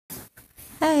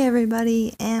Hey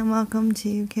everybody, and welcome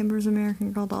to Kimber's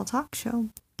American Girl Doll Talk Show.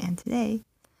 And today,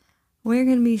 we're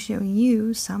going to be showing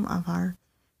you some of our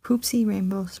Poopsie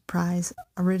Rainbow Surprise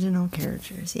original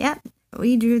characters. Yep,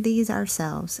 we drew these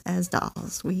ourselves as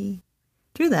dolls. We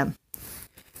drew them.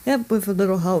 Yep, with a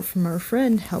little help from our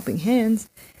friend, Helping Hands,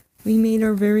 we made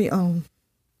our very own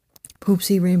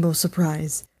Poopsie Rainbow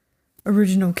Surprise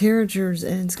original characters,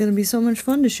 and it's going to be so much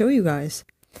fun to show you guys.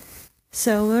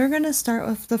 So we're going to start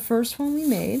with the first one we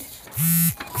made,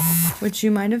 which you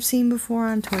might have seen before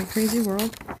on Toy Crazy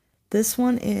World. This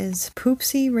one is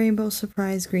Poopsie Rainbow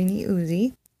Surprise Greenie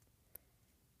Uzi.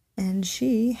 And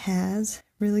she has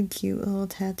really cute little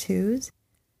tattoos.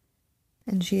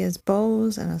 And she has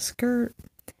bows and a skirt.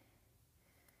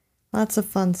 Lots of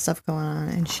fun stuff going on.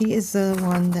 And she is the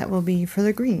one that will be for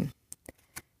the green.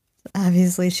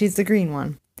 Obviously, she's the green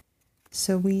one.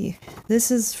 So this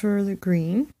is for the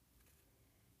green.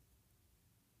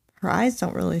 Her eyes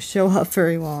don't really show up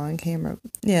very well on camera.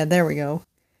 Yeah, there we go.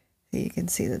 You can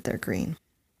see that they're green.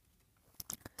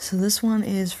 So this one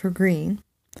is for green.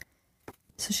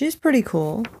 So she's pretty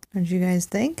cool, don't you guys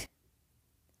think?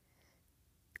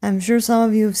 I'm sure some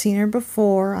of you have seen her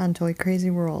before on Toy Crazy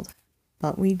World,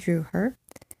 but we drew her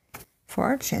for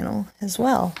our channel as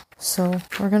well. So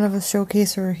we're going to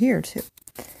showcase her here too.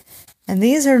 And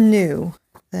these are new,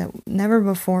 that never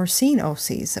before seen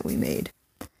OCs that we made.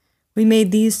 We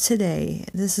made these today.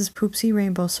 This is Poopsie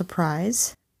Rainbow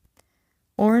Surprise.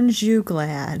 Orange You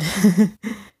Glad.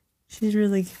 She's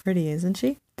really pretty, isn't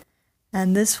she?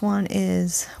 And this one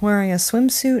is wearing a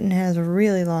swimsuit and has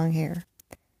really long hair.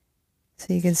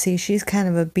 So you can see she's kind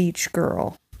of a beach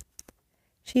girl.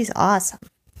 She's awesome.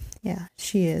 Yeah,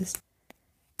 she is.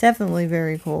 Definitely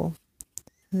very cool.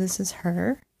 This is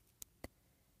her.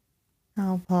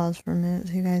 I'll pause for a minute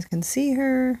so you guys can see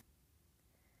her.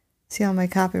 See, all my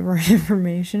copyright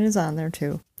information is on there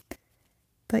too.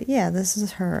 But yeah, this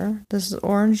is her. This is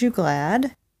Orange You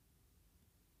Glad.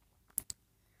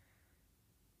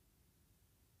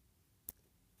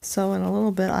 So in a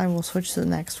little bit, I will switch to the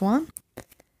next one.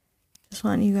 Just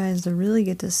want you guys to really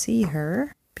get to see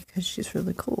her because she's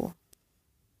really cool.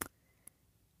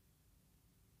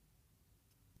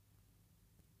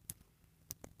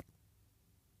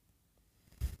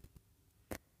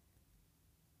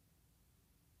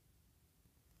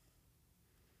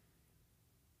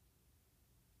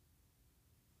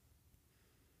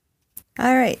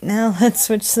 Alright, now let's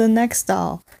switch to the next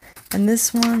doll. And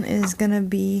this one is going to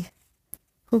be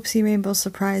Poopsie Rainbow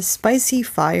Surprise Spicy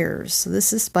Fires. So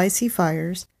this is Spicy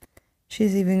Fires.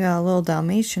 She's even got a little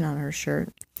Dalmatian on her shirt.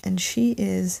 And she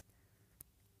is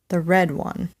the red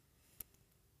one.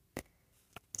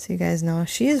 So you guys know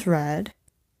she is red.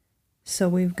 So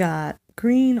we've got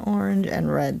green, orange,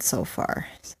 and red so far.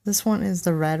 So this one is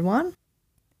the red one.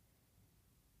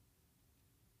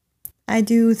 I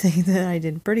do think that I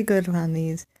did pretty good on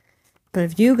these, but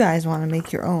if you guys want to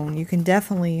make your own, you can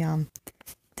definitely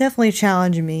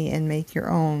challenge me and make your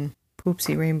own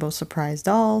Poopsie Rainbow Surprise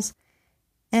dolls,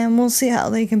 and we'll see how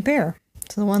they compare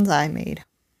to the ones I made.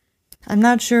 I'm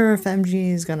not sure if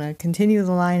MG is going to continue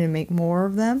the line and make more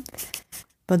of them,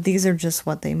 but these are just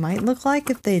what they might look like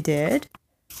if they did.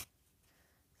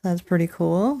 That's pretty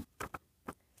cool.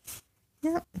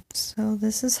 Yep, so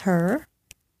this is her.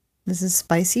 This is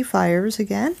Spicy Fires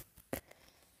again.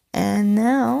 And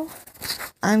now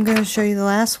I'm going to show you the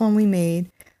last one we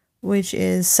made, which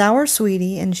is Sour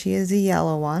Sweetie, and she is the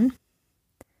yellow one.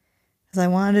 Because I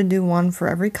wanted to do one for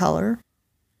every color.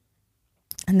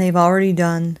 And they've already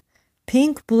done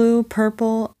pink, blue,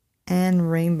 purple,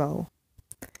 and rainbow.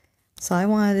 So I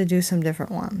wanted to do some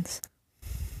different ones.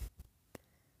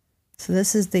 So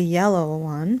this is the yellow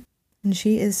one, and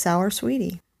she is Sour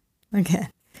Sweetie again.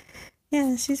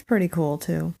 Yeah, she's pretty cool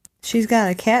too. She's got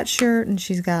a cat shirt and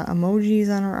she's got emojis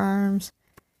on her arms.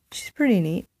 She's pretty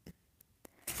neat.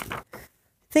 I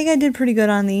think I did pretty good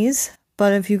on these,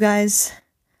 but if you guys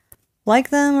like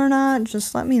them or not,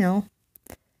 just let me know.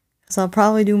 Because I'll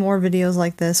probably do more videos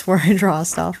like this where I draw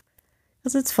stuff.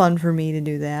 Because it's fun for me to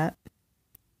do that.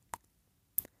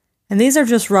 And these are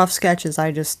just rough sketches.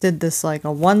 I just did this like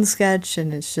a one sketch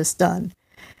and it's just done.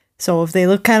 So if they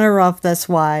look kind of rough, that's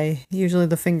why. Usually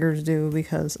the fingers do,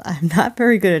 because I'm not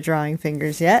very good at drawing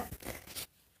fingers yet.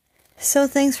 So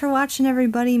thanks for watching,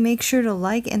 everybody. Make sure to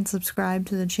like and subscribe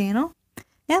to the channel.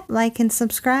 Yep, like and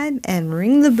subscribe, and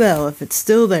ring the bell if it's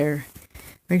still there.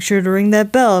 Make sure to ring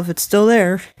that bell if it's still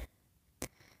there.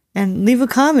 And leave a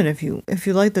comment if you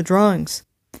like the drawings.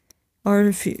 Or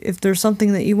if there's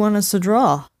something that you want us to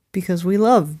draw, because we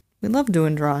love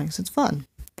doing drawings. It's fun.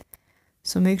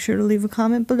 So make sure to leave a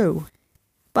comment below.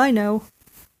 Bye now.